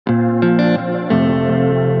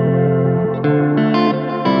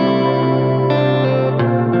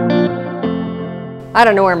I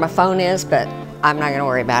don't know where my phone is, but I'm not gonna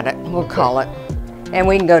worry about it. We'll call it. And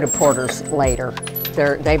we can go to Porter's later.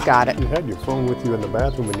 They've got it. You had your phone with you in the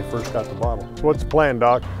bathroom when you first got the bottle. So what's the plan,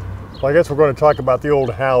 Doc? Well, I guess we're going to talk about the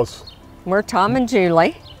old house. We're Tom and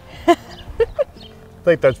Julie. I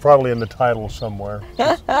think that's probably in the title somewhere.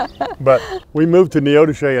 But we moved to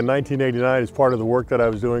Neodesha in 1989 as part of the work that I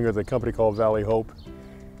was doing with a company called Valley Hope.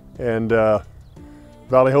 And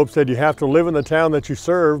Valley Hope said you have to live in the town that you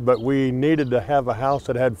serve, but we needed to have a house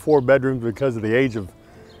that had 4 bedrooms because of the age of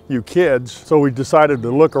you kids. So we decided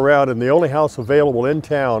to look around, and the only house available in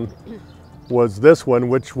town was this one,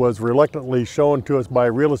 which was reluctantly shown to us by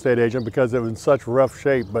a real estate agent because it was in such rough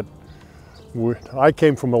shape. But I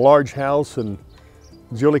came from a large house, and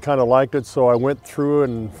Julie kind of liked it, so I went through,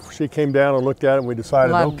 and she came down and looked at it, and we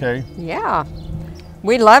decided, okay. Yeah,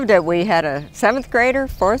 we loved it. We had a 7th grader,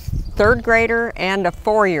 3rd grader, and a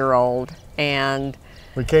 4-year-old, and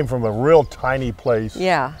we came from a real tiny place.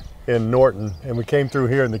 Yeah. In Norton, and we came through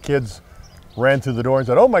here, and the kids ran through the door and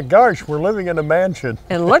said, "Oh my gosh, we're living in a mansion."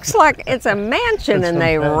 It looks like it's a mansion, and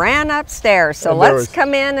they ran upstairs. So let's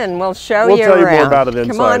come in and we'll show you around. We'll tell you more about it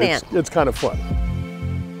inside. Come on in. It's kind of fun.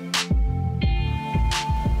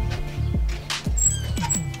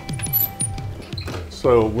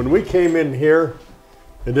 So when we came in here,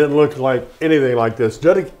 it didn't look like anything like this.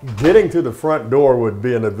 Getting to the front door would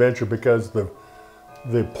be an adventure because the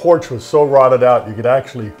porch was so rotted out you could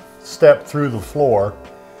actually step through the floor,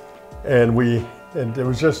 and it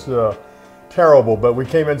was just terrible. But we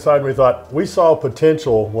came inside and we thought we saw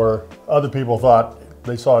potential where other people thought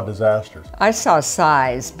they saw disasters. I saw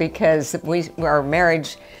size because our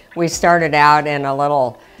marriage, we started out in a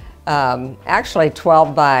little actually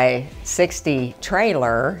 12 by 60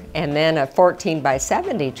 trailer, and then a 14 by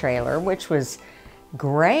 70 trailer, which was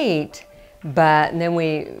great. But then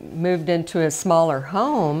we moved into a smaller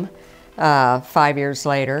home 5 years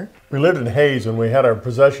later. We lived in Hayes, and we had our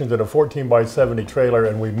possessions in a 14 by 70 trailer,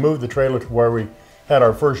 and we moved the trailer to where we had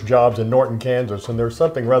our first jobs in Norton, Kansas. And there's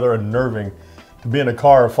something rather unnerving to be in a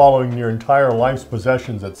car following your entire life's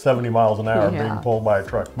possessions at 70 miles an hour being pulled by a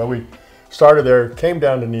truck. But we started there, came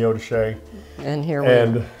down to Neodesha, and here we are.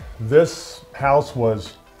 And this house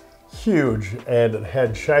was huge, and it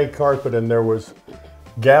had shag carpet, and there was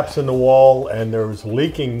gaps in the wall, and there was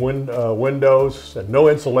leaking windows and no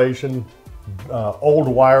insulation, old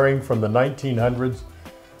wiring from the 1900s.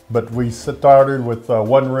 But we started with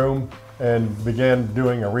 1 room and began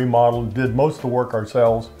doing a remodel, did most of the work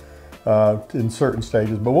ourselves in certain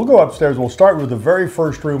stages. But we'll go upstairs. We'll start with the very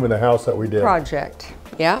first room in the house that we did. Project,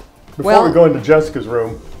 yeah. Before we go into Jessica's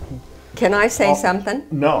room. Can I say something?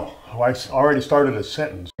 No, I already started a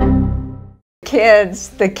sentence. The kids,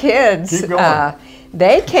 Keep going.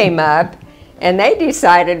 They came up and they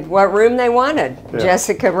decided what room they wanted. Yeah.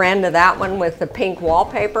 Jessica ran to that one with the pink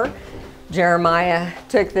wallpaper. Jeremiah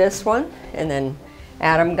took this one, and then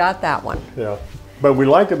Adam got that one. Yeah, but we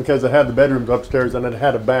liked it because it had the bedrooms upstairs and it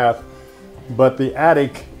had a bath. But the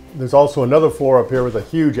attic, there's also another floor up here with a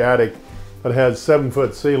huge attic that has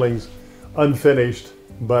 7-foot ceilings, unfinished,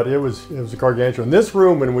 but it was a gargantuan. This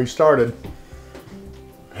room, when we started,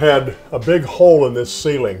 had a big hole in this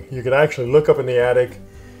ceiling. You could actually look up in the attic,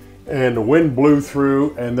 and the wind blew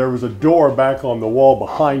through, and there was a door back on the wall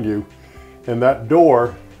behind you, and that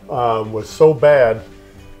door was so bad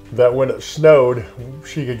that when it snowed,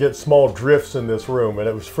 she could get small drifts in this room, and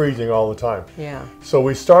it was freezing all the time. Yeah. So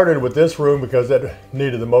we started with this room because it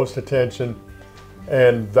needed the most attention,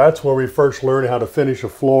 and that's where we first learned how to finish a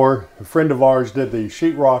floor. A friend of ours did the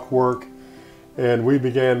sheetrock work, and we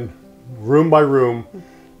began room by room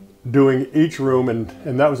doing each room,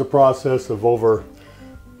 and that was a process of over,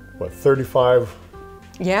 what, 35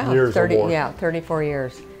 years or more? Yeah, 34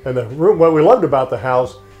 years. And the room, what we loved about the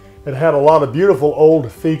house, it had a lot of beautiful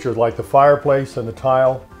old features like the fireplace and the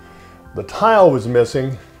tile. The tile was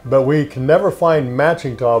missing, but we can never find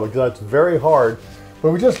matching tile because that's very hard.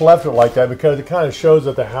 But we just left it like that because it kind of shows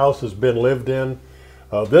that the house has been lived in.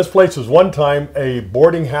 This place was one time a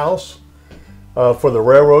boarding house for the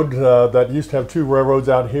railroad that used to have 2 railroads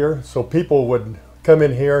out here. So people would come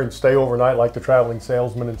in here and stay overnight like the traveling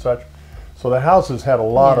salesmen and such. So the house has had a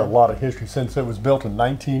lot of history since it was built in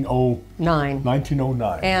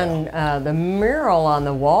 1909. And the mural on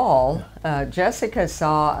the wall, Jessica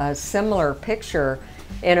saw a similar picture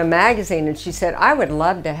in a magazine, and she said, I would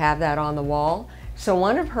love to have that on the wall. So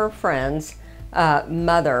one of her friends,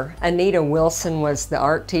 mother, Anita Wilson, was the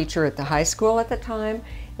art teacher at the high school at the time,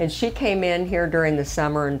 and she came in here during the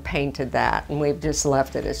summer and painted that, and we've just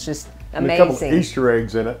left it. It's just amazing. And a couple of Easter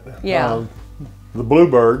eggs in it. Yeah. The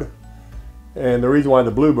bluebird And the reason why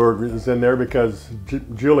the bluebird is in there because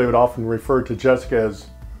Julie would often refer to Jessica as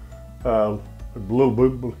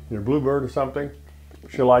bluebird or something.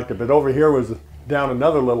 She liked it. But over here was down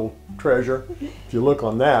another little treasure. If you look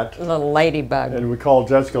on that, A little ladybug. and we call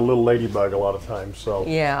Jessica Little Ladybug a lot of times. So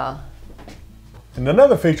Yeah. And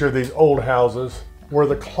another feature of these old houses were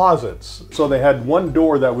the closets. So they had one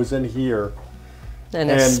door that was in here. And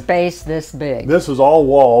a space this big. This was all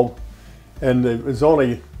walled, and it was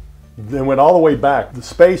only, they went all the way back. The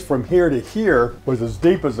space from here to here was as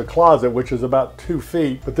deep as the closet, which is about 2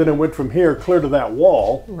 feet, but then it went from here clear to that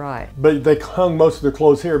wall. Right. But they hung most of their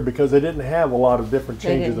clothes here because they didn't have a lot of different They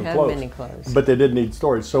changes didn't of have clothes. many clothes. But they did need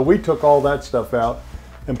storage. So we took all that stuff out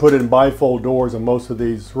and put it in bifold doors in most of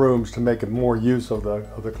these rooms to make it more use of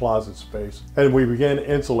the closet space. And we began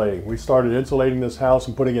insulating. We started insulating this house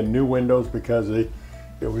and putting in new windows because it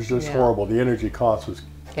was just horrible. The energy cost was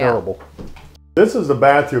terrible. This is the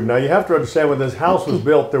bathroom. Now you have to understand when this house was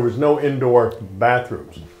built, there was no indoor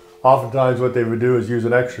bathrooms. Oftentimes what they would do is use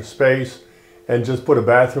an extra space and just put a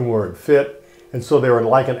bathroom where it fit. And so they were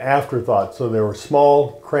like an afterthought. So they were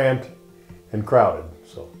small, cramped, and crowded.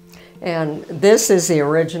 So. And this is the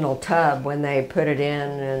original tub when they put it in,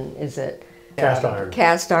 and is it? Cast iron.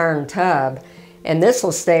 Cast iron tub. And this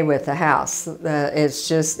will stay with the house.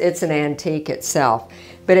 It's an antique itself.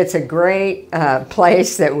 But it's a great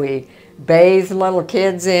place that we bathed little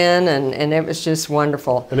kids in, and it was just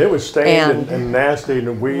wonderful. And it was stained and nasty,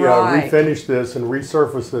 and we refinished this and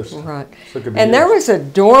resurfaced this. Right. So it could be and there used. was a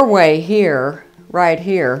doorway here, right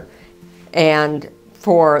here, and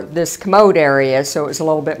for this commode area, so it was a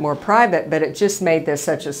little bit more private, but it just made this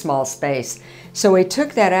such a small space. So we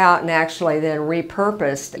took that out and actually then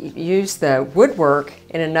repurposed, used the woodwork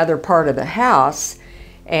in another part of the house,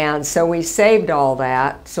 and so we saved all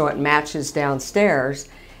that so it matches downstairs.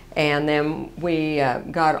 And then we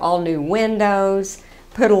got all new windows,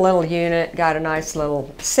 put a little unit, got a nice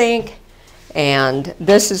little sink, and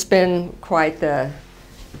this has been quite the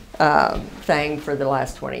thing for the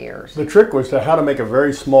last 20 years. The trick was how to make a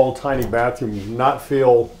very small, tiny bathroom not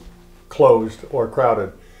feel closed or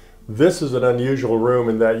crowded. This is an unusual room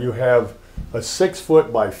in that you have a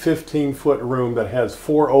 6-foot by 15-foot room that has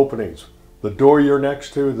 4 openings. The door you're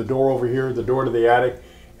next to, the door over here, the door to the attic,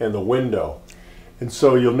 and the window. And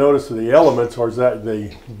so you'll notice that the elements are that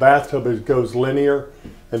the bathtub goes linear,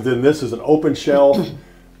 and then this is an open shelf.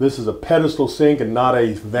 This is a pedestal sink and not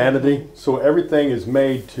a vanity. So everything is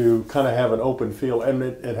made to kind of have an open feel, and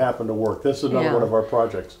it happened to work. This is another one of our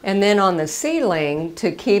projects. And then on the ceiling,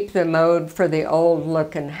 to keep the mode for the old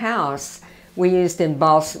looking house, we used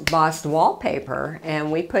embossed wallpaper,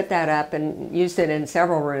 and we put that up and used it in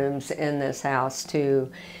several rooms in this house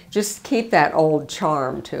to just keep that old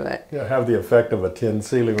charm to it. Yeah, have the effect of a tin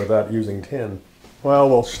ceiling without using tin. Well,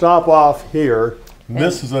 we'll stop off here.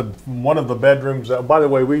 This is one of the bedrooms. By the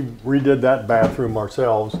way, we redid that bathroom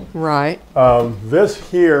ourselves. Right.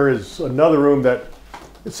 This here is another room that,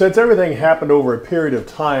 since everything happened over a period of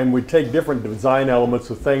time, we take different design elements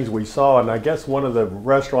of things we saw, and I guess one of the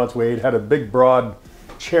restaurants we ate had a big broad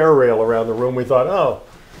chair rail around the room. We thought, oh,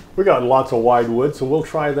 we got lots of wide wood, so we'll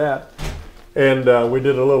try that. And we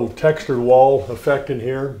did a little textured wall effect in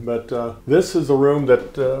here, but this is a room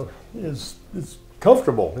that is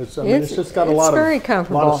comfortable. It's just got a lot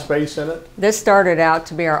of space in it. This started out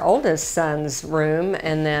to be our oldest son's room,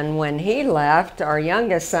 and then when he left, our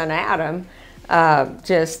youngest son, Adam,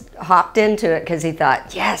 just hopped into it because he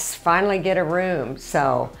thought, yes, finally get a room.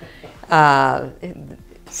 So,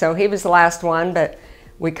 so he was the last one, but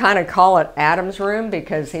we kind of call it Adam's room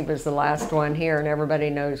because he was the last one here, and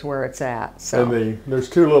everybody knows where it's at. So. And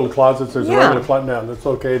there's 2 little closets. There's a regular closet now. That's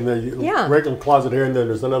okay. And the regular closet here, and then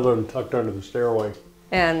there's another one tucked under the stairway.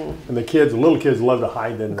 And the little kids love to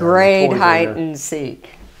hide in there. Great hide and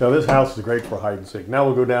seek. Now this house is great for hide and seek. Now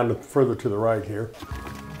we'll go down further to the right here.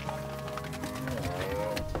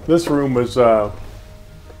 This room was,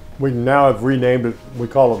 we now have renamed it, we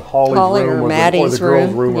call it Holly's room, or the girls'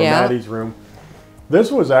 room, or Maddie's room. This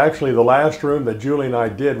was actually the last room that Julie and I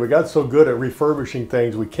did. We got so good at refurbishing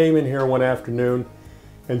things, we came in here one afternoon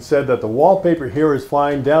and said that the wallpaper here is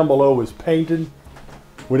fine, down below was painted.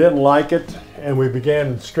 We didn't like it, and we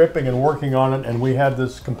began stripping and working on it, and we had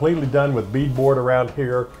this completely done with beadboard around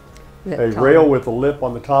here, a rail with a lip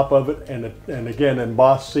on the top of it, and again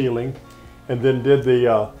embossed ceiling, and then did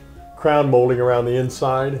the crown molding around the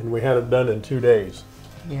inside, and we had it done in 2 days.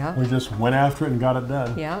 Yeah. We just went after it and got it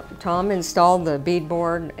done. Yeah. Tom installed the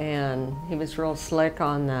beadboard, and he was real slick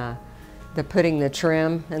on the putting the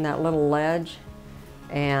trim in that little ledge.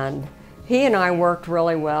 And he and I worked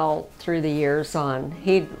really well through the years on,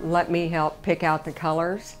 he'd let me help pick out the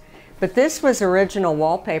colors But this was original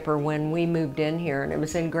wallpaper when we moved in here, and it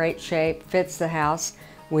was in great shape, fits the house.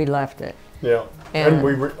 We left it. Yeah, and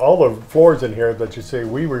all the floors in here that you see,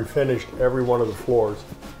 we refinished every one of the floors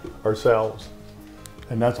ourselves.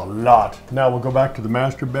 And that's a lot. Now we'll go back to the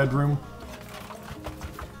master bedroom.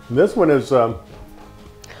 And this one is,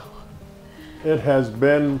 it has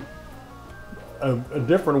been a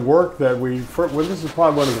different work that well, this is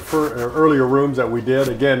probably one of the earlier rooms that we did.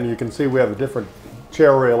 Again, you can see we have a different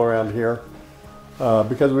chair rail around here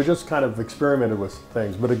because we just kind of experimented with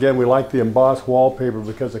things. But again, we like the embossed wallpaper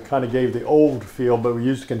because it kind of gave the old feel, but we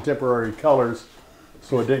used contemporary colors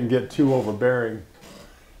so it didn't get too overbearing.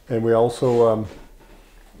 And we also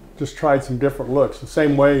just tried some different looks. The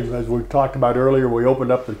same way as we talked about earlier, we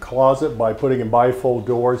opened up the closet by putting in bifold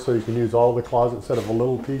doors so you can use all the closet instead of a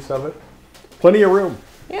little piece of it. Plenty of room.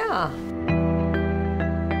 Yeah.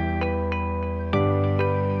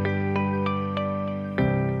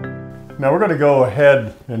 Now we're going to go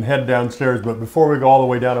ahead and head downstairs, but before we go all the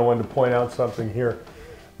way down, I wanted to point out something here.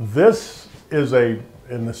 This is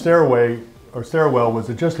in the stairway, or stairwell, was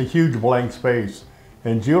just a huge blank space.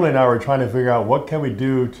 And Julie and I were trying to figure out what can we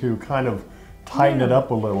do to kind of tighten it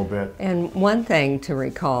up a little bit. And one thing to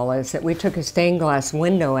recall is that we took a stained glass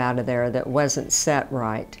window out of there that wasn't set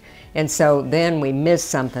right. And so then we missed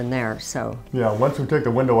something there, so. Yeah, once we took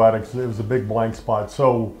the window out, it was a big blank spot.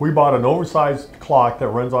 So we bought an oversized clock that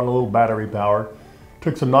runs on a little battery power,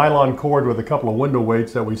 took some nylon cord with a couple of window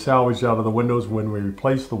weights that we salvaged out of the windows when we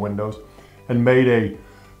replaced the windows, and made a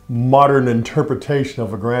modern interpretation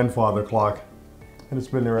of a grandfather clock. And it's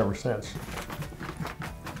been there ever since.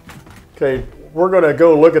 Okay, we're going to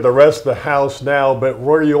go look at the rest of the house now, but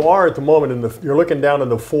where you are at the moment, you're looking down in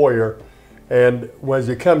the foyer, and as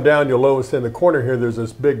you come down, you'll notice in the corner here, there's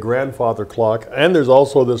this big grandfather clock, and there's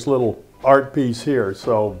also this little art piece here.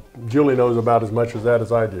 So Julie knows about as much of that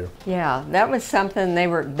as I do. Yeah, that was something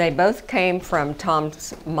they both came from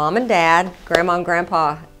Tom's mom and dad, Grandma and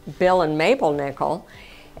Grandpa Bill and Mabel Nichol.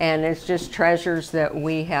 And it's just treasures that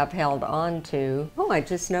we have held on to. Oh, I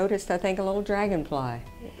just noticed, I think, a little dragonfly.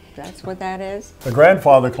 That's what that is? The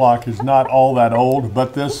grandfather clock is not all that old,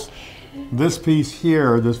 but this piece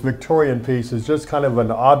here, this Victorian piece, is just kind of an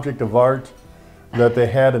object of art that they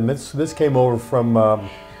had. And this came over from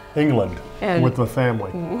England with the family.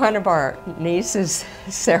 One of our nieces,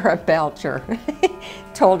 Sarah Belcher,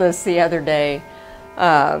 told us the other day,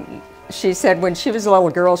 she said when she was a little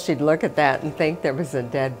girl, she'd look at that and think there was a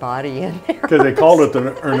dead body in there. Because they called it an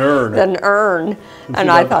urn. An urn.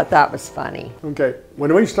 And I thought that was funny. Okay,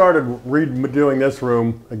 when we started redoing this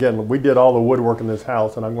room, again, we did all the woodwork in this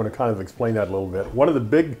house, and I'm going to kind of explain that a little bit. One of the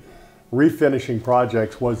big refinishing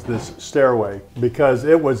projects was this stairway, because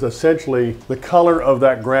it was essentially the color of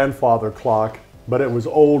that grandfather clock, but it was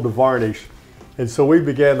old varnish. And so we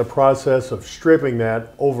began the process of stripping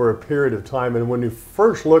that over a period of time. And when you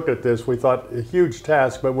first looked at this, we thought a huge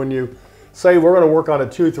task. But when you say we're going to work on it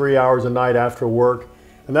 2-3 hours a night after work,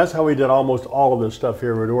 and that's how we did almost all of this stuff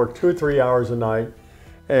here. We'd work 2-3 hours a night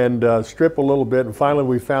and strip a little bit. And finally,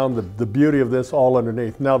 we found the beauty of this all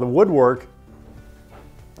underneath. Now the woodwork,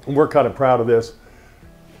 and we're kind of proud of this.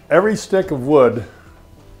 Every stick of wood,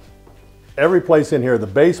 every place in here, the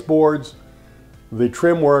baseboards, the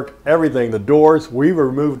trim work, everything, the doors, we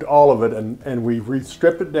removed all of it and we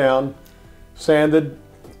stripped it down, sanded,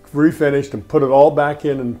 refinished, and put it all back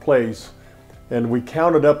in place. And we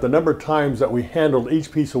counted up the number of times that we handled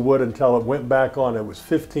each piece of wood until it went back on. It was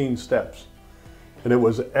 15 steps. And it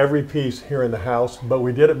was every piece here in the house, but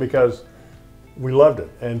we did it because we loved it.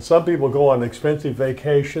 And some people go on expensive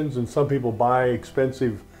vacations and some people buy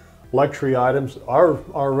expensive luxury items. Our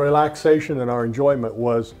relaxation and our enjoyment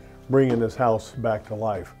was bringing this house back to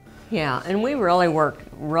life. Yeah, and we really work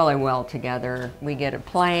really well together. We get a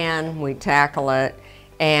plan, we tackle it,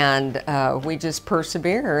 and we just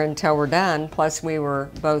persevere until we're done. Plus we were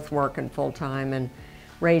both working full-time and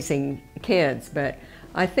raising kids. But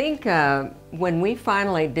I think when we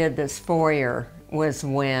finally did this foyer was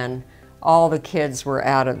when all the kids were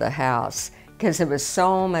out of the house, because it was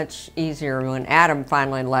so much easier when Adam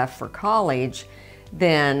finally left for college.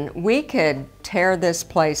 Then we could tear this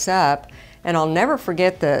place up. And I'll never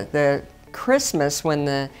forget the Christmas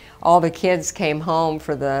when all the kids came home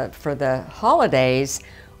for the holidays.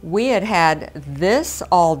 We had this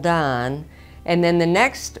all done, and then the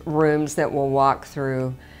next rooms that we'll walk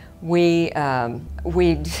through, we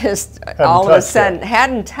just all of a sudden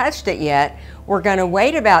hadn't touched it yet. We're going to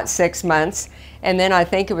wait about 6 months, and then I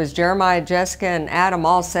think it was Jeremiah, Jessica, and Adam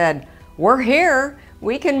all said, "We're here.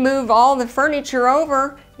 We can move all the furniture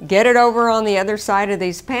over, get it over on the other side of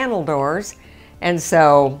these panel doors." And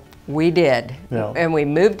so We did. Yeah. And we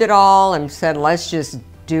moved it all and said, let's just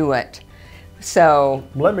do it. So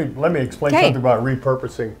let me explain Okay. something about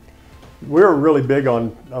repurposing. We're really big on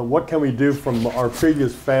what can we do from our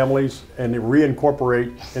previous families and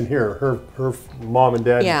reincorporate in here. Her mom and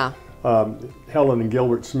dad, Yeah. Helen and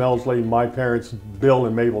Gilbert Smelsley, my parents, Bill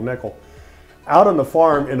and Mabel Nichol, out on the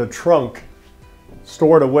farm in a trunk,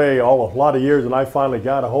 stored away a lot of years, and I finally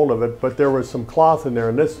got a hold of it, but there was some cloth in there,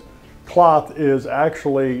 and this cloth is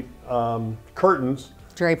actually curtains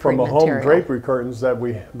Drapery from a home material. drapery curtains that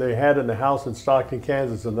they had in the house in Stockton,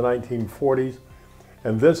 Kansas in the 1940s.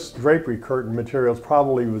 And this drapery curtain materials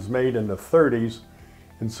probably was made in the 30s.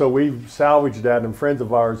 And so we salvaged that, and friends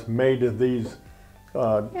of ours made these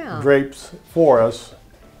drapes for us.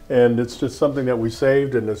 And it's just something that we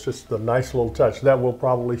saved, and it's just a nice little touch. That will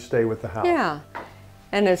probably stay with the house. Yeah.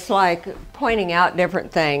 And it's like pointing out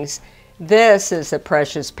different things. This is a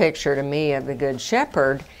precious picture to me of the Good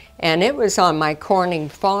Shepherd, and it was on my Corning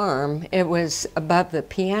farm. It was above the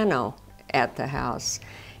piano at the house,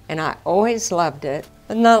 and I always loved it.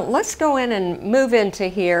 Now let's go in and move into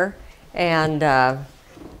here, and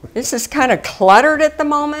this is kind of cluttered at the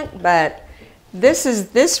moment, but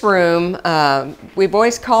this room, we've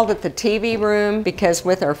always called it the TV room because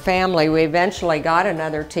with our family we eventually got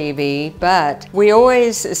another TV, but we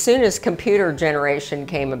always, as soon as computer generation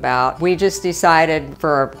came about, we just decided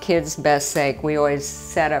for our kids' best sake, we always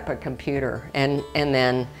set up a computer, and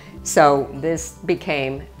then so this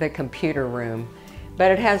became the computer room.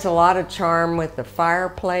 But it has a lot of charm with the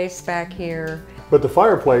fireplace back here. But the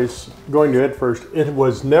fireplace, going to it first, it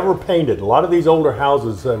was never painted. A lot of these older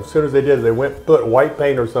houses, as soon as they did, they put white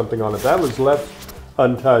paint or something on it. That was left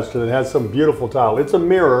untouched, and it has some beautiful tile. It's a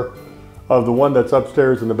mirror of the one that's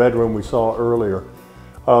upstairs in the bedroom we saw earlier.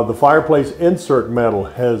 The fireplace insert metal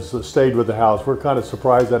has stayed with the house. We're kind of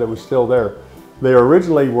surprised that it was still there. They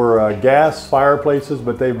originally were gas fireplaces,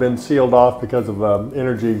 but they've been sealed off because of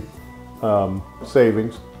energy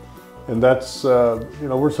savings. And that's, you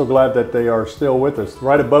know, we're so glad that they are still with us.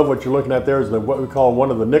 Right above what you're looking at there is what we call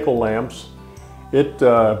one of the nickel lamps. It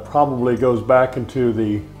probably goes back into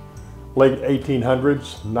the late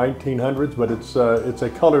 1800s, 1900s, but it's a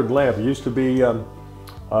colored lamp. It used to be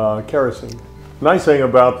kerosene. Nice thing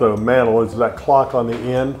about the mantle is that clock on the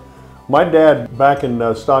end. My dad, back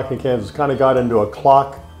in Stockton, Kansas, kind of got into a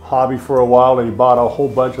clock hobby for a while, and he bought a whole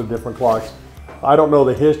bunch of different clocks. I don't know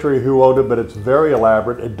the history of who owned it, but it's very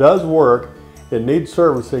elaborate. It does work. It needs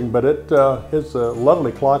servicing, but it is a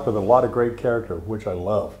lovely clock with a lot of great character, which I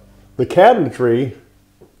love. The cabinetry,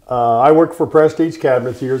 I worked for Prestige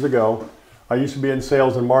Cabinets years ago. I used to be in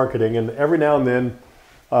sales and marketing, and every now and then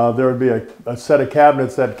there would be a set of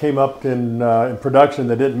cabinets that came up in production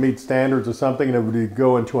that didn't meet standards or something, and it would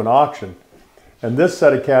go into an auction. And this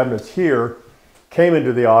set of cabinets here came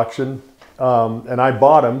into the auction, and I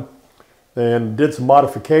bought them and did some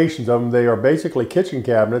modifications of them. They are basically kitchen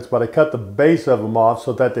cabinets, but I cut the base of them off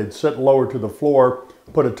so that they'd sit lower to the floor,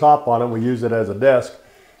 put a top on it, we use it as a desk.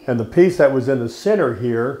 And the piece that was in the center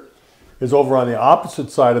here is over on the opposite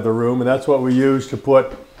side of the room, and that's what we use to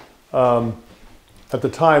put, at the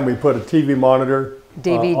time we put a TV monitor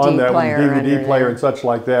on that player DVD player and such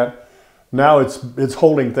like that. Now it's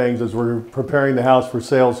holding things as we're preparing the house for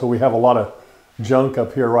sale, so we have a lot of junk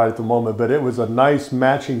up here right at the moment, but it was a nice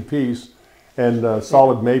matching piece and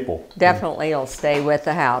solid maple. Definitely it'll stay with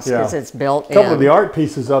the house because it's built in. A couple of the art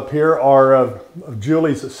pieces up here are of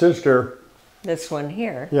Julie's sister. This one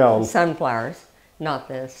here, Yeah. sunflowers, not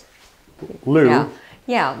this. Lou.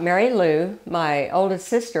 Yeah, Mary Lou, my oldest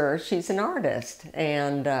sister, she's an artist,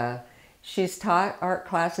 and she's taught art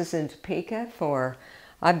classes in Topeka for,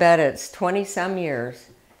 I bet it's 20-some years.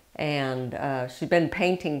 And she's been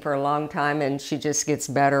painting for a long time, and she just gets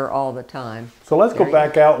better all the time. So let's go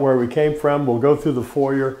back out where we came from. We'll go through the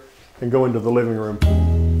foyer and go into the living room.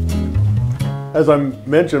 As I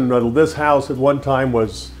mentioned, this house at one time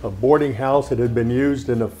was a boarding house. It had been used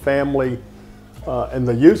in a family, and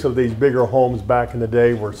the use of these bigger homes back in the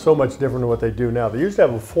day were so much different than what they do now. They used to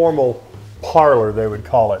have a formal parlor, they would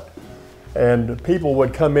call it. And people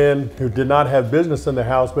would come in who did not have business in the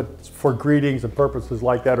house, but for greetings and purposes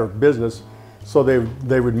like that, or business, so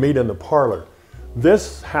they would meet in the parlor.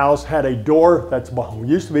 This house had a door that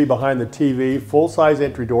used to be behind the TV, full-size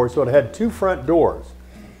entry door, so it had two front doors.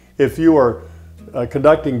 If you were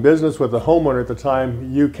conducting business with a homeowner at the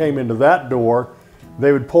time, you came into that door,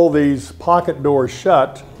 they would pull these pocket doors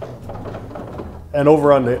shut, and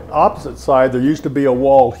over on the opposite side, there used to be a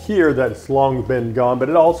wall here that's long been gone, but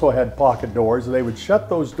it also had pocket doors. They would shut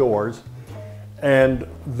those doors and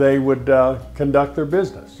they would conduct their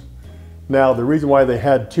business. Now, the reason why they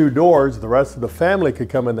had 2 doors, the rest of the family could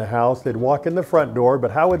come in the house. They'd walk in the front door, but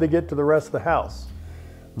how would they get to the rest of the house?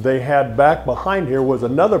 They had back behind here was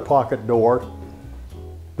another pocket door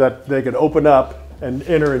that they could open up and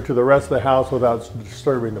enter into the rest of the house without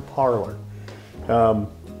disturbing the parlor.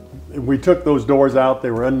 We took those doors out.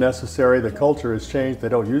 They were unnecessary. The culture has changed. They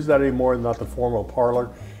don't use that anymore, not the formal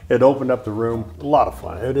parlor. It opened up the room. A lot of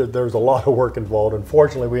fun. There's a lot of work involved.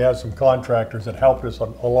 Unfortunately, we had some contractors that helped us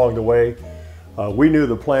along the way. We knew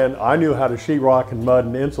the plan. I knew how to sheetrock and mud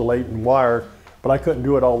and insulate and wire, but I couldn't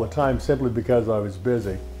do it all the time simply because I was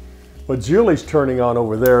busy. What Julie's turning on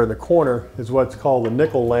over there in the corner is what's called the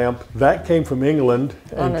Nichol lamp. That came from England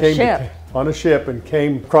and on a ship and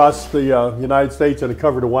came across the United States in a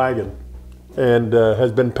covered wagon, and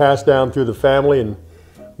has been passed down through the family, and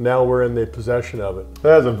now we're in the possession of it.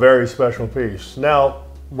 That is a very special piece. Now,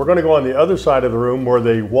 we're going to go on the other side of the room where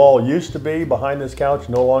the wall used to be behind this couch,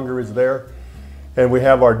 no longer is there. And we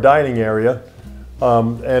have our dining area.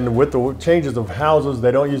 And with the changes of houses,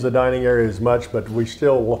 they don't use the dining area as much, but we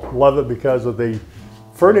still love it because of the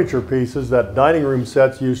furniture pieces that dining room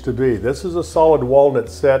sets used to be. This is a solid walnut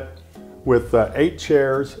set with 8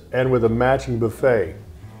 chairs and with a matching buffet.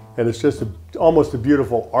 And it's just almost a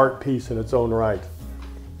beautiful art piece in its own right.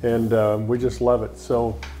 And we just love it.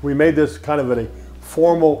 So we made this kind of a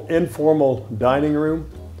formal, informal dining room.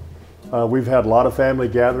 We've had a lot of family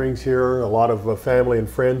gatherings here. A lot of family and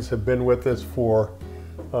friends have been with us for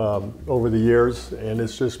over the years, and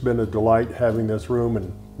it's just been a delight having this room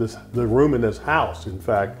and the room in this house, in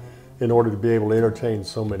fact, in order to be able to entertain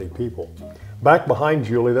so many people. Back behind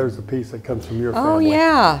Julie, there's a piece that comes from your family. Oh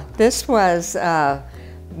yeah, this was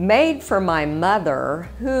made for my mother,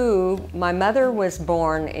 my mother was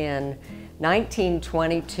born in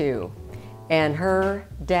 1922, and her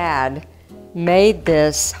dad made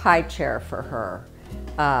this high chair for her.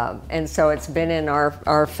 And so it's been in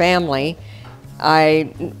our family.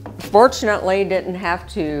 I fortunately didn't have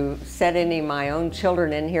to set any of my own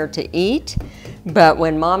children in here to eat, but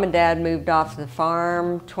when Mom and Dad moved off the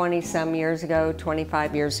farm 20-some years ago,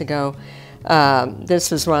 25 years ago, this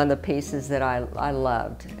was one of the pieces that I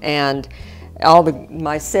loved. And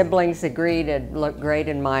my siblings agreed it looked great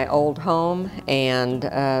in my old home,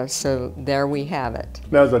 and so there we have it.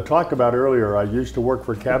 Now, as I talked about earlier, I used to work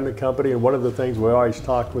for a cabinet company, and one of the things we always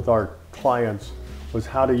talked with our clients was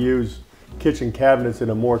how to use kitchen cabinets in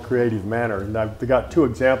a more creative manner. And I've got 2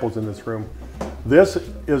 examples in this room. This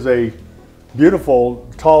is a beautiful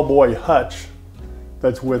tall boy hutch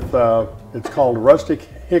that's with, it's called rustic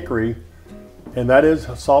hickory. And that is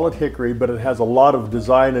solid hickory, but it has a lot of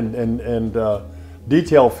design and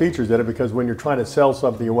detail features in it, because when you're trying to sell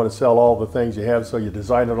something, you want to sell all the things you have, so you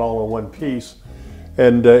design it all in one piece.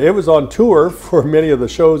 And it was on tour for many of the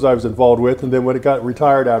shows I was involved with, and then when it got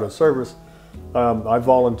retired out of service, I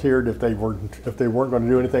volunteered if they weren't going to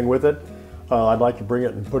do anything with it. I'd like to bring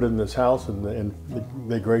it and put it in this house, and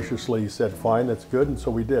they graciously said, fine, that's good, and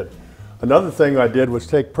so we did. Another thing I did was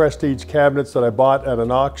take Prestige cabinets that I bought at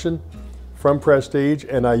an auction from Prestige,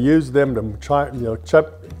 and I used them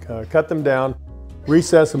to cut them down,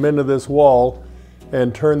 recess them into this wall,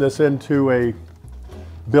 and turn this into a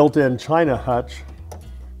built-in china hutch,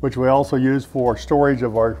 which we also use for storage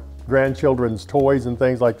of our grandchildren's toys and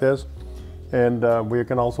things like this. And we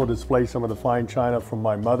can also display some of the fine china from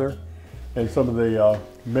my mother and some of the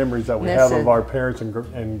memories that we have of our parents and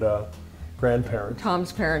grandparents.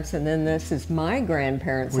 Tom's parents, and then this is my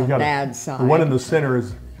grandparents on Dad's side. The one in the center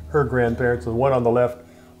is her grandparents, and the one on the left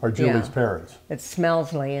are Julie's parents. It's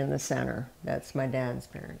Smelsley in the center. That's my dad's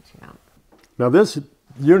parents, yeah. Now this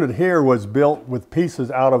unit here was built with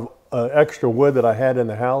pieces out of extra wood that I had in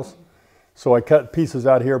the house. So I cut pieces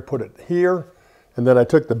out here, put it here, and then I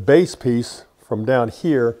took the base piece from down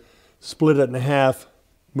here, split it in half,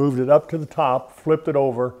 moved it up to the top, flipped it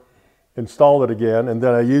over, installed it again, and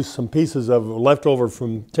then I used some pieces of leftover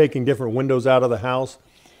from taking different windows out of the house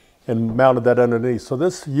and mounted that underneath. So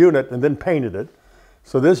this unit, and then painted it.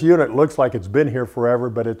 So this unit looks like it's been here forever,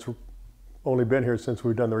 but it's only been here since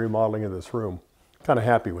we've done the remodeling of this room. Kind of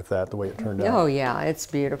happy with that, the way it turned out. Oh yeah, it's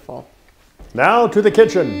beautiful. Now to the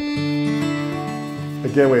kitchen.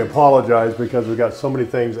 Again, we apologize because we got so many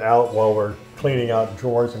things out while we're cleaning out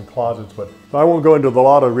drawers and closets, but I won't go into a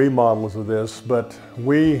lot of remodels of this, but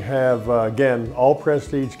we have, again, all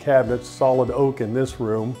Prestige cabinets, solid oak in this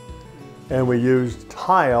room, and we used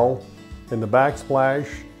tile in the backsplash.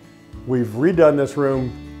 We've redone this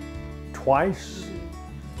room twice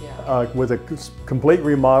with a complete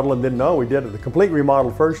remodel, and then we did the complete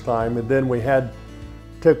remodel first time, and then we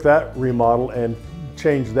took that remodel and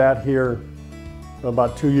changed that here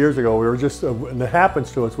about 2 years ago. We were just, and it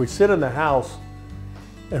happens to us, we sit in the house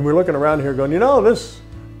and we're looking around here going, you know, this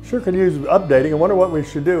sure could use updating. I wonder what we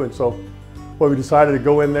should do. And so well, we decided to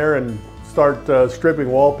go in there and start stripping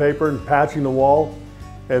wallpaper and patching the wall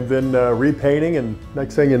and then repainting, and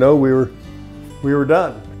next thing you know, we were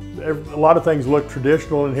done. A lot of things look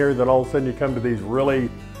traditional in here, then all of a sudden you come to these really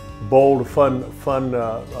bold, fun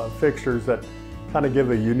fixtures that kind of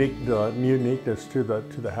give a uniqueness to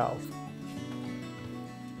the house.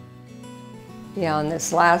 Yeah, on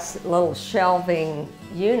this last little shelving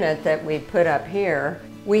unit that we put up here,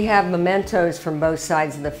 we have mementos from both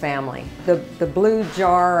sides of the family. The blue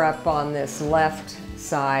jar up on this left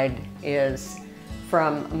side is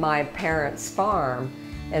from my parents' farm,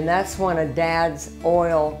 and that's one of Dad's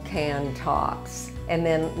oil can tops. And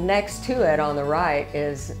then next to it on the right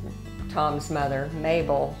is Tom's mother,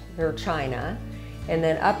 Mabel, her china. And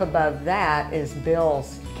then up above that is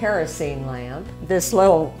Bill's kerosene lamp. This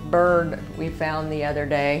little bird we found the other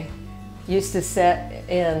day used to sit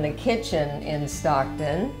in the kitchen in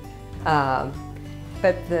Stockton. But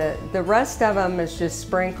the rest of them is just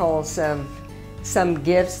sprinkles of some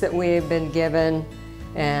gifts that we have been given.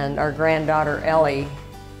 And our granddaughter Ellie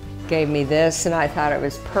gave me this, and I thought it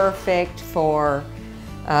was perfect for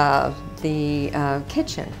the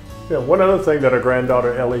kitchen. Yeah, one other thing that our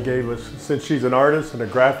granddaughter Ellie gave us, since she's an artist and a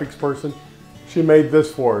graphics person, she made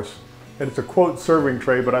this for us. And it's a quote serving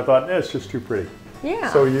tray, but I thought, it's just too pretty.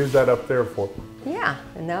 Yeah. So we use that up there for yeah,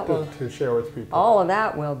 and that will to share with people. All of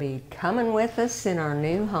that will be coming with us in our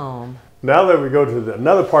new home. Now that we go to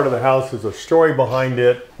another part of the house, is a story behind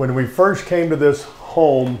it. When we first came to this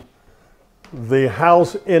home, the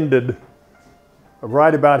house ended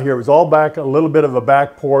right about here. It was all back, a little bit of a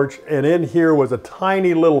back porch, and in here was a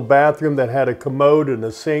tiny little bathroom that had a commode and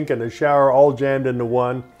a sink and a shower all jammed into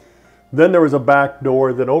one. Then there was a back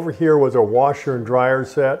door. Then over here was a washer and dryer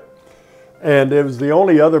set. And it was the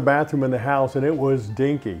only other bathroom in the house, and it was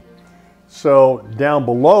dinky. So down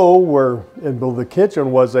below, where in the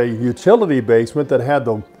kitchen, was a utility basement that had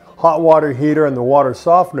the hot water heater and the water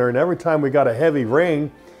softener. And every time we got a heavy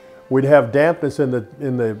rain, we'd have dampness in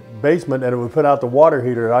the basement, and it would put out the water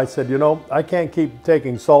heater. And I said, you know, I can't keep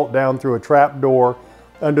taking salt down through a trap door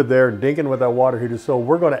under there and dinking with that water heater. So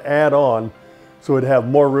we're going to add on so it'd have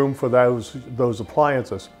more room for those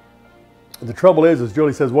appliances. The trouble is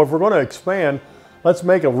Julie says, well, if we're going to expand, let's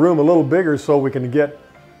make a room a little bigger so we can get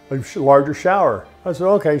a larger shower. I said,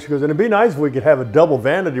 okay. She goes, and it'd be nice if we could have a double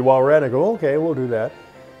vanity while we're at it. I go, okay, we'll do that.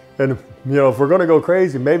 And you know, if we're going to go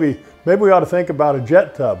crazy, maybe we ought to think about a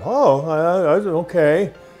jet tub. Oh, I said,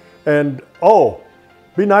 okay. And oh,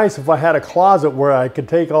 be nice if I had a closet where I could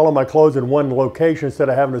take all of my clothes in one location instead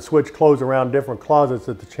of having to switch clothes around different closets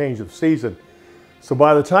at the change of season. So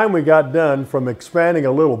by the time we got done, from expanding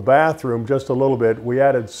a little bathroom just a little bit, we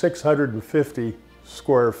added 650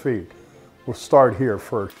 square feet. We'll start here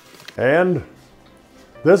first. And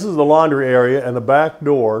this is the laundry area and the back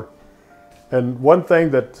door. And one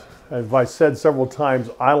thing that, as I said several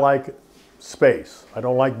times, I like space. I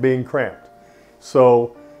don't like being cramped.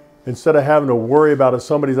 So instead of having to worry about if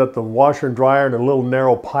somebody's at the washer and dryer and a little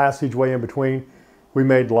narrow passageway in between, we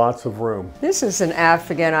made lots of room. This is an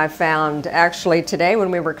afghan I found actually today when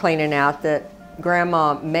we were cleaning out, that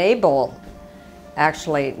Grandma Mabel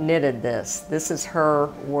actually knitted this. This is her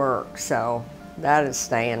work, so that is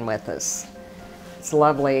staying with us. It's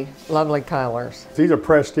lovely, lovely colors. These are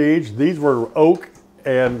prestige. These were oak,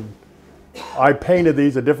 and I painted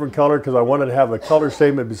these a different color because I wanted to have a color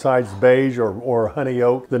statement besides beige or honey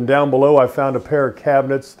oak. Then down below I found a pair of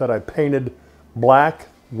cabinets that I painted black,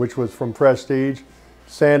 which was from Prestige,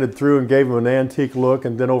 sanded through and gave them an antique look.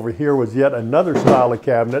 And then over here was yet another style of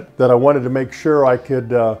cabinet that I wanted to make sure I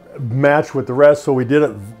could match with the rest, so we did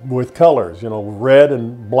it with colors, you know, red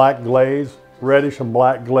and black glaze, reddish and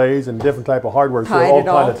black glaze, and different type of hardware, so it all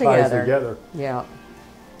kind of ties together. Yeah.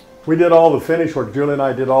 We did all the finish work. Julie and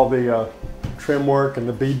I did all the trim work and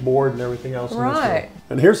the beadboard and everything else. Right.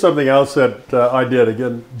 And here's something else that I did.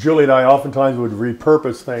 Again, Julie and I oftentimes would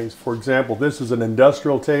repurpose things. For example, this is an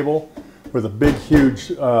industrial table with a big,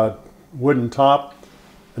 huge wooden top,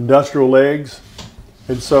 industrial legs.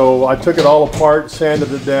 And so I took it all apart,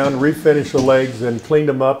 sanded it down, refinished the legs, and cleaned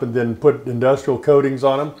them up, and then put industrial coatings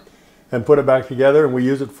on them and put it back together. And we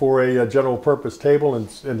use it for a general purpose table, and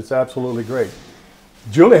it's absolutely great.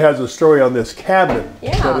 Julie has a story on this cabinet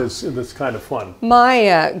that's kind of fun.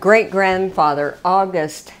 My great-grandfather,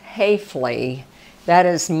 August Hafley, that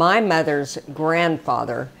is my mother's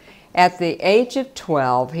grandfather. At the age of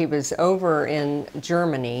 12, he was over in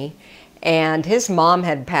Germany, and his mom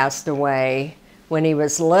had passed away when he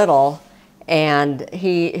was little, and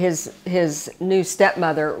his new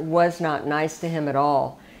stepmother was not nice to him at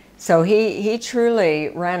all. So he truly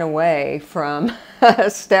ran away from a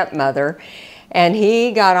stepmother, and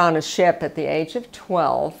he got on a ship at the age of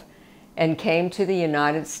 12 and came to the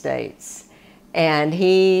United States. And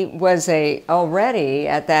he was already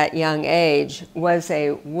at that young age, was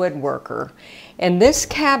a woodworker. And this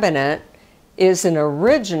cabinet is an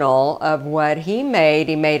original of what he made.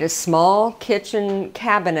 He made a small kitchen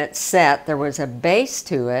cabinet set. There was a base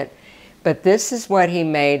to it, but this is what he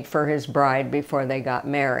made for his bride before they got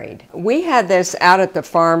married. We had this out at the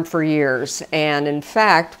farm for years, and in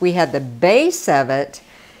fact, we had the base of it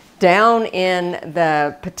down in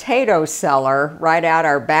the potato cellar right out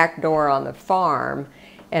our back door on the farm,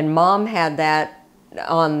 and Mom had that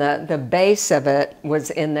on the base of it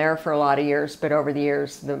was in there for a lot of years, but over the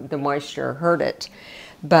years the moisture hurt it.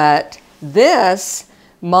 But this,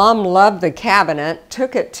 Mom loved the cabinet,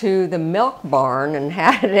 took it to the milk barn and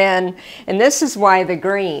had it in, and this is why the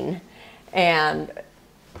green. And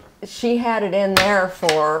she had it in there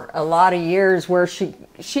for a lot of years, where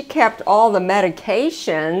she kept all the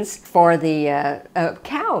medications for the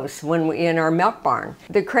cows in our milk barn.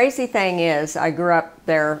 The crazy thing is, I grew up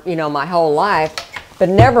there, you know, my whole life, but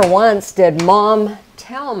never once did Mom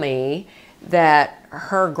tell me that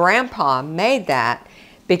her grandpa made that,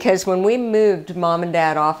 because when we moved Mom and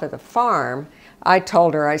Dad off of the farm, I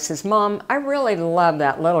told her, I says, Mom, I really love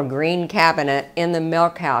that little green cabinet in the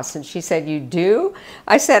milk house. And she said, you do?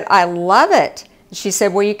 I said, I love it. She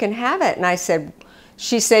said, well, you can have it. And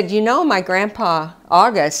she said, you know, my grandpa,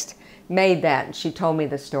 August, made that. And she told me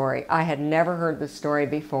the story. I had never heard the story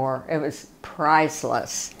before. It was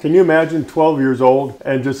priceless. Can you imagine 12 years old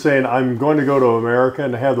and just saying, I'm going to go to America,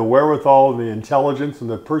 and have the wherewithal and the intelligence and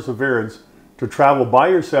the perseverance to travel by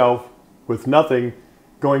yourself with nothing,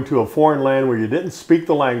 going to a foreign land where you didn't speak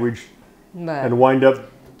the language, and wind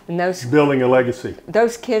up building a legacy.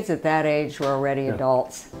 Those kids at that age were already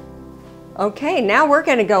adults. Okay, now we're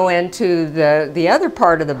going to go into the other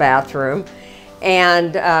part of the bathroom.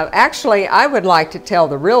 And actually, I would like to tell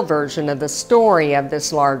the real version of the story of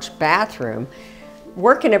this large bathroom.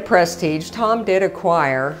 Working at Prestige, Tom did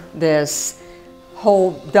acquire this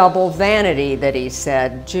whole double vanity that he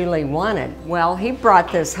said Julie wanted. Well, he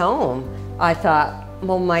brought this home. I thought,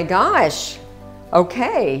 oh my gosh,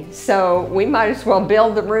 okay, so we might as well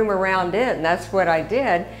build the room around it, and that's what I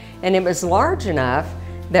did. And it was large enough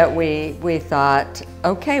that we thought,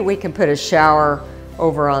 okay, we can put a shower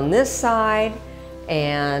over on this side,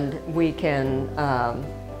 and we can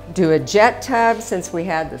do a jet tub since we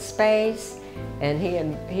had the space. And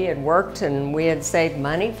he had worked and we had saved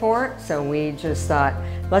money for it, so we just thought,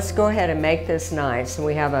 let's go ahead and make this nice. And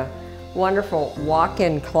we have a wonderful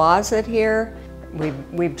walk-in closet here.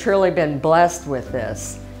 We've truly been blessed with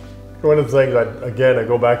this. One of the things, I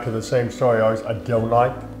go back to the same story. I don't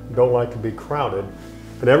like to be crowded,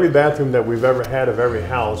 but every bathroom that we've ever had of every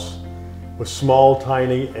house was small,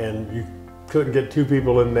 tiny, and you couldn't get two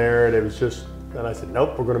people in there, and it was just. And I said,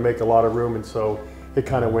 nope, we're going to make a lot of room, and so it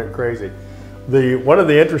kind of went crazy. One of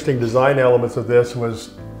the interesting design elements of this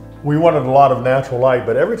was we wanted a lot of natural light,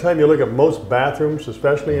 but every time you look at most bathrooms,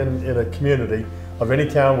 especially in a community of any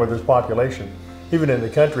town where there's population, even in the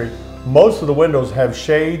country, most of the windows have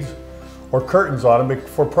shades or curtains on them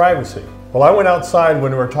for privacy. Well, I went outside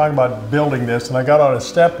when we were talking about building this, and I got on a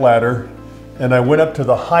step ladder, and I went up to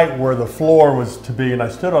the height where the floor was to be, and I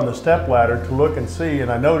stood on the step ladder to look and see,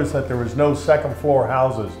 and I noticed that there was no second floor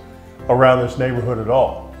houses around this neighborhood at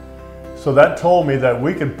all. So that told me that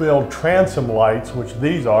we could build transom lights, which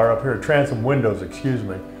these are up here, transom windows, excuse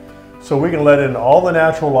me. So we can let in all the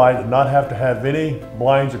natural light and not have to have any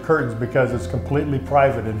blinds or curtains, because it's completely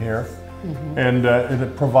private in here. And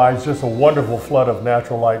it provides just a wonderful flood of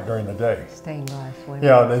natural light during the day. Stained glass window.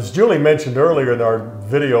 Yeah, and as Julie mentioned earlier in our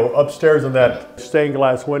video, upstairs in that stained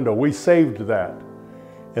glass window, we saved that.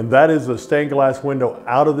 And that is a stained glass window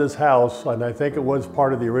out of this house, and I think it was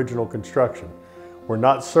part of the original construction. We're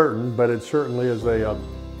not certain, but it certainly is a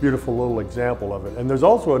beautiful little example of it. And there's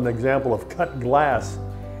also an example of cut glass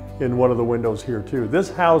in one of the windows here too.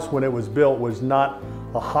 This house, when it was built, was not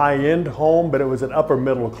a high-end home, but it was an upper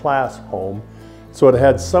middle class home. So it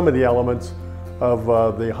had some of the elements of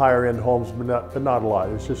the higher end homes, but not a lot.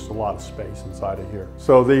 It's just a lot of space inside of here.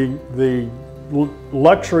 So the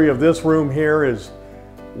luxury of this room here is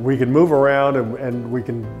we can move around and we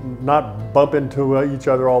can not bump into each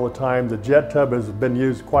other all the time. The jet tub has been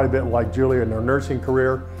used quite a bit, like Julie in her nursing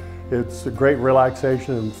career. It's a great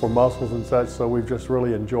relaxation for muscles and such, so we've just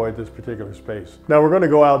really enjoyed this particular space. Now we're going to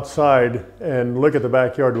go outside and look at the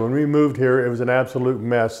backyard. When we moved here, it was an absolute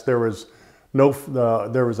mess. There was No,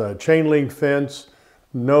 there was a chain link fence,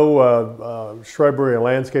 no shrubbery or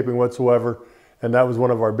landscaping whatsoever, and that was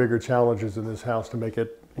one of our bigger challenges in this house, to make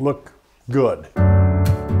it look good.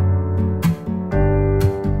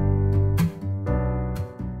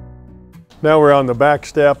 Now we're on the back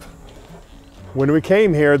step. When we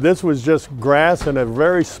came here, this was just grass and a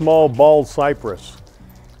very small bald cypress.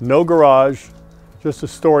 No garage, just a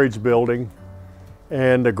storage building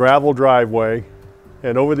and a gravel driveway.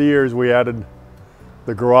 And over the years, we added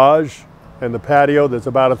the garage and the patio. That's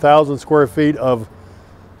about 1,000 square feet of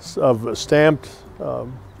stamped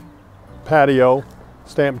patio,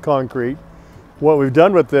 stamped concrete. What we've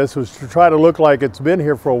done with this was to try to look like it's been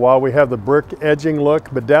here for a while. We have the brick edging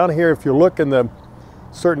look, but down here, if you look in the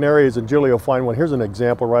certain areas, and Julie will find one, here's an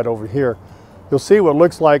example right over here. You'll see what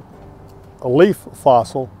looks like a leaf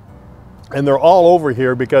fossil, and they're all over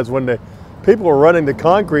here because when the people were running the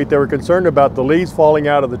concrete, they were concerned about the leaves falling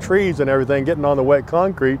out of the trees and everything, getting on the wet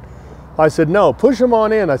concrete. I said, no, push them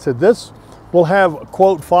on in. I said, this will have,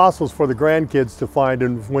 quote, fossils for the grandkids to find,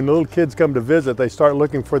 and when the little kids come to visit, they start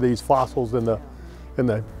looking for these fossils in the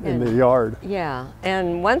yard. Yeah,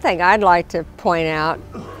 and one thing I'd like to point out,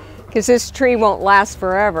 because this tree won't last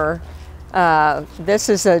forever, this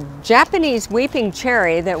is a Japanese weeping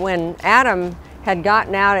cherry that when Adam had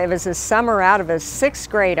gotten out, it was a summer out of his 6th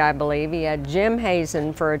grade, I believe. He had Jim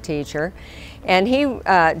Hazen for a teacher, and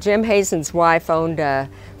Jim Hazen's wife owned a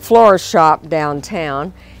florist shop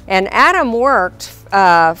downtown, and Adam worked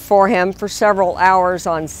for him for several hours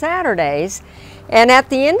on Saturdays. And at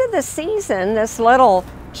the end of the season, this little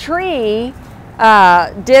tree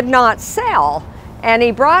did not sell. And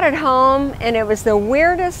he brought it home, and it was the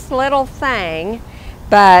weirdest little thing,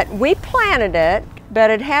 but we planted it, but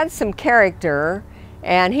it had some character,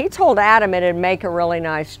 and he told Adam it'd make a really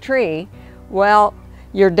nice tree. Well,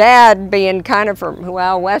 your dad being kind of from,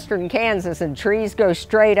 well, western Kansas, and trees go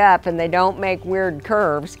straight up and they don't make weird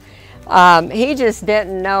curves. He just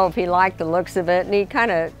didn't know if he liked the looks of it, and he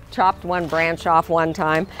kind of chopped one branch off one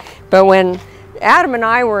time. But when Adam and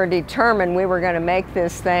I were determined we were going to make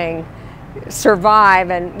this thing survive,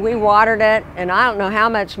 and we watered it, and I don't know how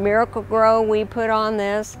much Miracle Grow we put on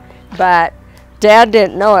this, but Dad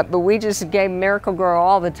didn't know it, but we just gave Miracle Grow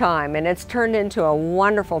all the time, and it's turned into a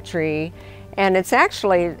wonderful tree. And it's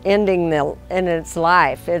actually ending in its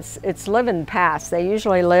life. It's living past. They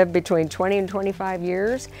usually live between 20 and 25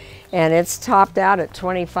 years, and it's topped out at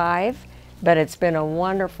 25, but it's been a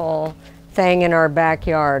wonderful thing in our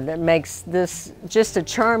backyard that makes this just a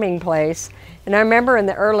charming place. And I remember in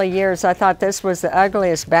the early years, I thought this was the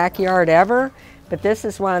ugliest backyard ever, but this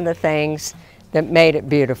is one of the things that made it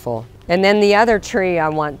beautiful. And then the other tree I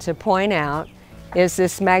want to point out is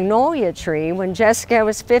this magnolia tree. When Jessica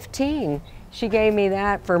was 15, she gave me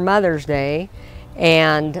that for Mother's Day,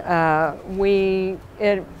 and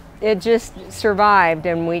it just survived,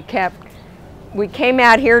 and we came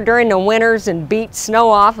out here during the winters and beat snow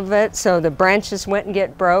off of it, so the branches wouldn't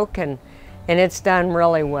get broke, and it's done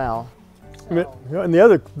really well. So.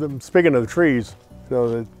 And speaking of the trees,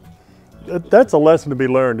 so that's a lesson to be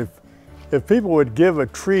learned. If people would give a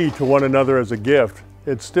tree to one another as a gift,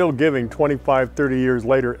 it's still giving 25, 30 years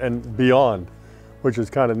later and beyond, which is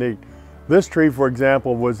kind of neat. This tree, for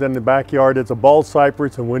example, was in the backyard. It's a bald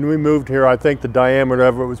cypress, and when we moved here, I think the diameter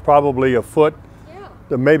of it was probably a foot,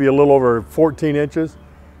 maybe a little over 14 inches.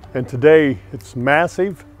 And today, it's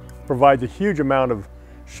massive, provides a huge amount of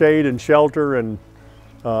shade and shelter and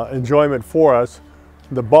enjoyment for us.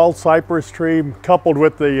 The bald cypress tree, coupled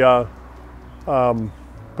with the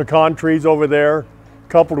pecan trees over there,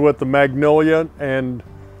 coupled with the magnolia and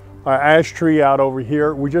ash tree out over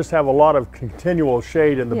here, we just have a lot of continual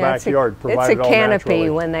shade in the backyard. It's a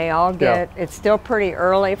canopy when they all get, it's still pretty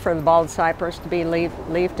early for the bald cypress to be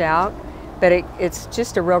leafed out, but it's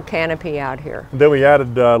just a real canopy out here. And then we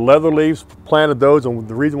added leather leaves, planted those, and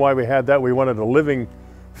the reason why we had that, we wanted a living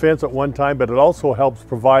fence at one time, but it also helps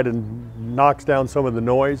provide and knocks down some of the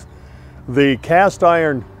noise. The cast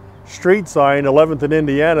iron street sign, 11th and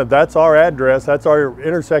Indiana, that's our address, that's our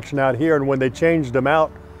intersection out here, and when they changed them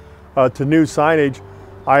out to new signage,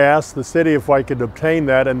 I asked the city if I could obtain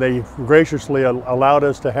that, and they graciously allowed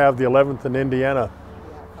us to have the 11th and Indiana.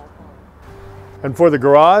 And for the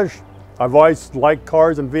garage, I've always liked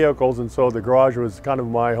cars and vehicles, and so the garage was kind of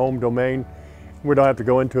my home domain. We don't have to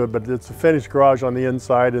go into it, but it's a finished garage on the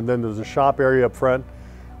inside, and then there's a shop area up front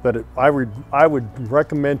that I would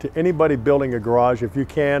recommend to anybody building a garage, if you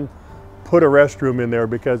can, put a restroom in there,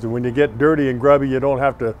 because when you get dirty and grubby, you don't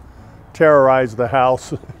have to terrorize the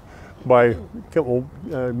house by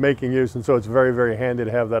making use, and so it's very, very handy to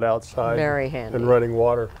have that outside. Very handy. And running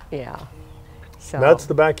water. Yeah. So that's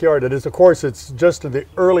the backyard. It is, of course, it's just the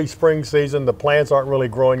early spring season. The plants aren't really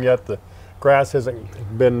growing yet. The grass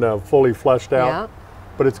hasn't been fully fleshed out. Yeah.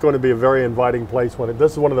 But it's going to be a very inviting place.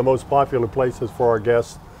 This is one of the most popular places for our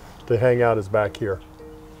guests to hang out is back here,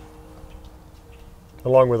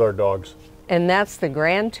 along with our dogs. And that's the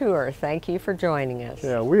grand tour. Thank you for joining us.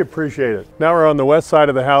 Yeah, we appreciate it. Now we're on the west side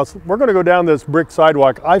of the house. We're going to go down this brick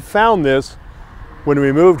sidewalk. I found this when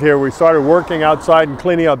we moved here. We started working outside and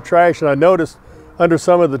cleaning up trash, and I noticed under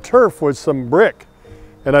some of the turf was some brick.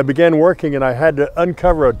 And I began working, and I had to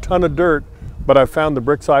uncover a ton of dirt, but I found the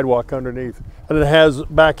brick sidewalk underneath. And it has,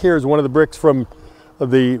 back here is one of the bricks from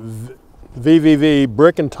the VVV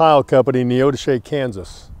Brick and Tile Company, Neodesha,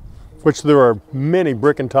 Kansas, which there are many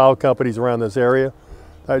brick and tile companies around this area.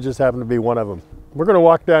 I just happen to be one of them. We're going to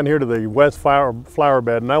walk down here to the west flower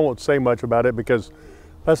bed, and I won't say much about it because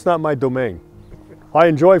that's not my domain. I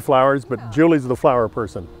enjoy flowers, but Julie's the flower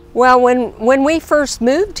person. Well, when we first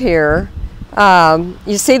moved here,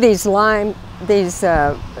 you see these limestone,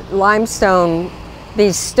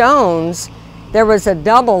 these stones, there was a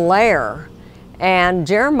double layer. And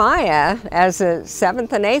Jeremiah, as a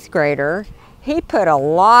 7th and 8th grader, he put a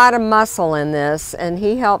lot of muscle in this, and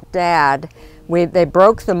he helped Dad. They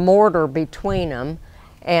broke the mortar between them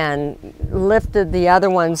and lifted the other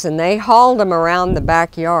ones, and they hauled them around the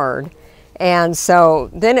backyard. And so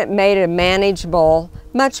then it made it manageable,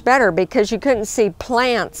 much better, because you couldn't see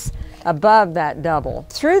plants above that double.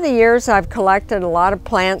 Through the years, I've collected a lot of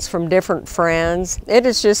plants from different friends. It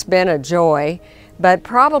has just been a joy, but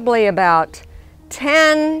probably about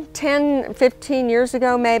 15 years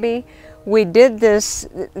ago maybe, we did this,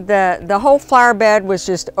 the whole flower bed was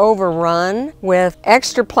just overrun with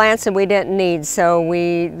extra plants that we didn't need. So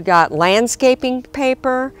we got landscaping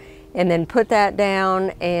paper and then put that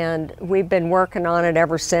down, and we've been working on it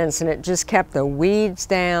ever since, and it just kept the weeds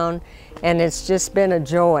down, and it's just been a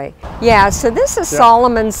joy. Yeah, so this is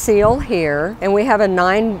Solomon seal here, and we have a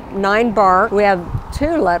nine bark. We have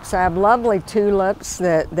tulips. I have lovely tulips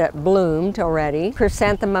that bloomed already.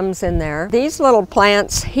 Chrysanthemums in there. These little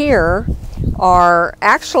plants here are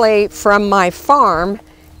actually from my farm.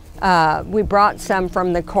 We brought some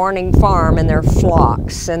from the Corning farm, and they're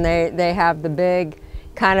phlox, and they have the big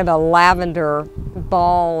kind of a lavender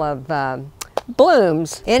ball of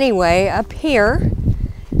blooms. Anyway, up here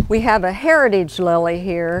we have a heritage lily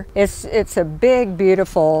here. It's a big,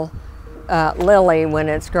 beautiful lily when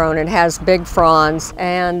it's grown. It has big fronds.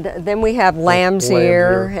 And then we have lamb's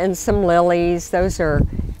ear and some lilies. Those are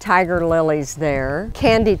tiger lilies there.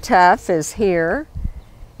 Candy tuft is here,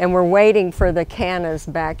 and we're waiting for the cannas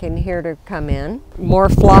back in here to come in. More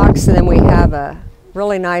phlox, and then we have a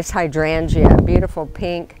really nice hydrangea, beautiful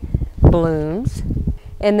pink blooms.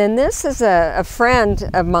 And then this is a friend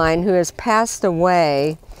of mine who has passed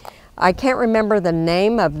away. I can't remember the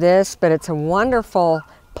name of this, but it's a wonderful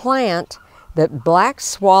plant that black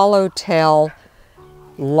swallowtail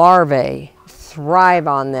larvae thrive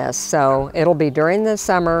on this. So it'll be during the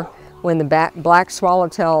summer when the black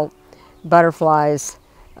swallowtail butterflies,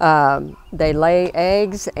 they lay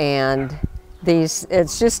eggs, and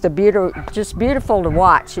it's just beautiful to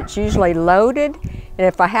watch. It's usually loaded, and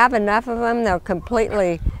if I have enough of them, they'll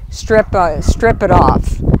completely strip it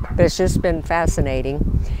off. But it's just been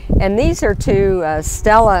fascinating. And these are two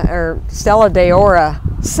Stella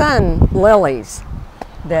Deora sun lilies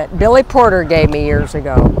that Billy Porter gave me years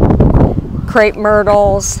ago. Crepe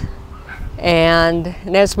myrtles, and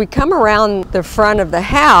as we come around the front of the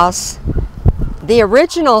house, the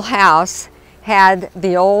original house had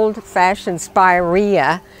the old-fashioned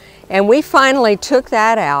spirea, and we finally took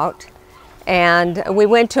that out, and we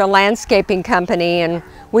went to a landscaping company, and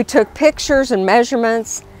we took pictures and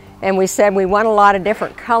measurements, and we said we want a lot of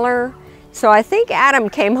different color. So I think Adam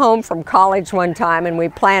came home from college one time, and we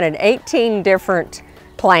planted 18 different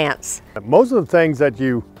plants. Most of the things that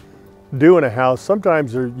you do in a house,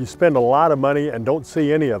 sometimes you spend a lot of money and don't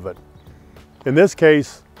see any of it. In this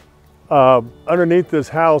case, underneath this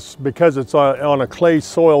house, because it's on a clay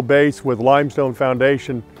soil base with limestone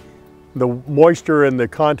foundation, the moisture and the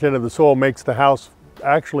content of the soil makes the house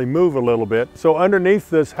actually move a little bit. So underneath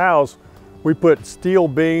this house, we put steel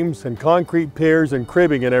beams and concrete piers and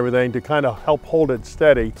cribbing and everything to kind of help hold it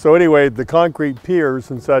steady. So anyway, the concrete piers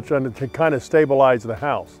and such to kind of stabilize the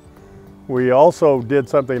house. We also did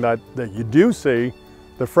something that you do see.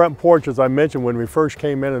 The front porch, as I mentioned, when we first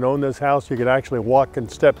came in and owned this house, you could actually walk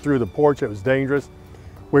and step through the porch. It was dangerous.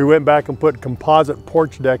 We went back and put composite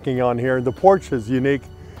porch decking on here. The porch is unique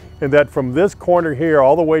in that from this corner here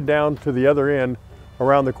all the way down to the other end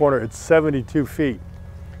around the corner, it's 72 feet.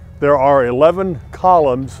 There are 11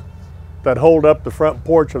 columns that hold up the front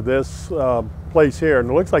porch of this place here. And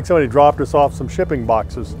it looks like somebody dropped us off some shipping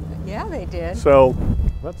boxes. Yeah, they did. So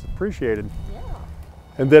that's appreciated. Yeah.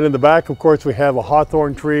 And then in the back, of course, we have a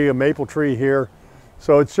hawthorn tree, a maple tree here.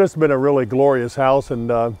 So it's just been a really glorious house, and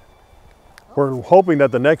we're hoping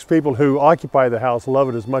that the next people who occupy the house love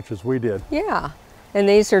it as much as we did. Yeah, and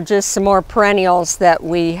these are just some more perennials that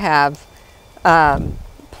we have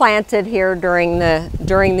planted here during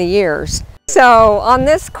the years. So on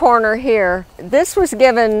this corner here, this was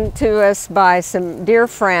given to us by some dear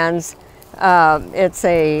friends. It's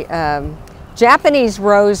a Japanese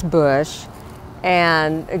rose bush,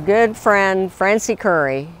 and a good friend, Francie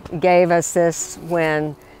Curry, gave us this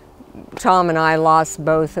when Tom and I lost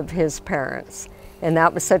both of his parents. And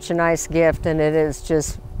that was such a nice gift, and it has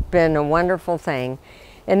just been a wonderful thing.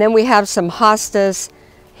 And then we have some hostas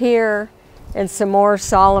here and some more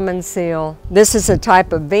Solomon seal. This is a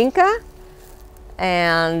type of vinca,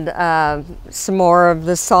 and some more of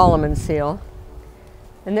the Solomon seal.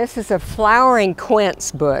 And this is a flowering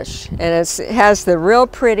quince bush, and it has the real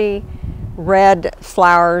pretty red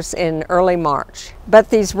flowers in early March. But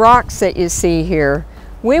these rocks that you see here,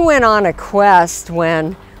 we went on a quest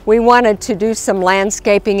when we wanted to do some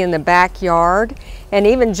landscaping in the backyard, and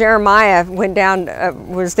even Jeremiah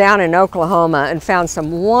was down in Oklahoma and found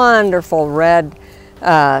some wonderful red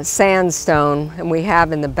sandstone, and we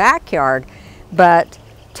have in the backyard. But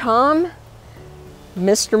Tom,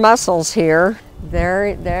 Mr. Muscles here,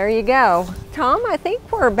 there you go. Tom, I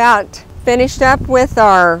think we're about finished up with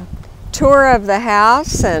our tour of the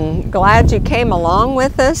house, and glad you came along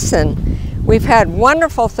with us. And we've had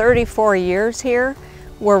wonderful 34 years here.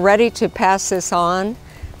 We're ready to pass this on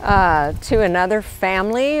to another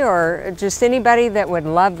family, or just anybody that would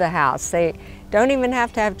love the house. They don't even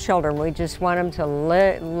have to have children. We just want them to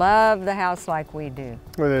love the house like we do.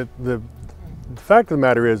 Well, the fact of the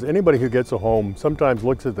matter is, anybody who gets a home sometimes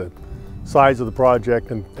looks at the size of the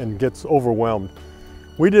project and gets overwhelmed.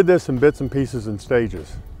 We did this in bits and pieces and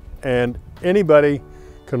stages, and anybody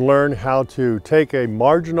can learn how to take a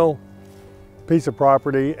marginal piece of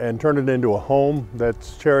property and turn it into a home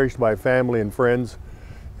that's cherished by family and friends.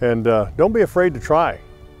 And don't be afraid to try,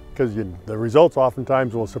 because the results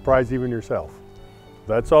oftentimes will surprise even yourself.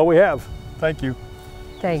 That's all we have. Thank you.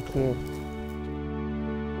 Thank you.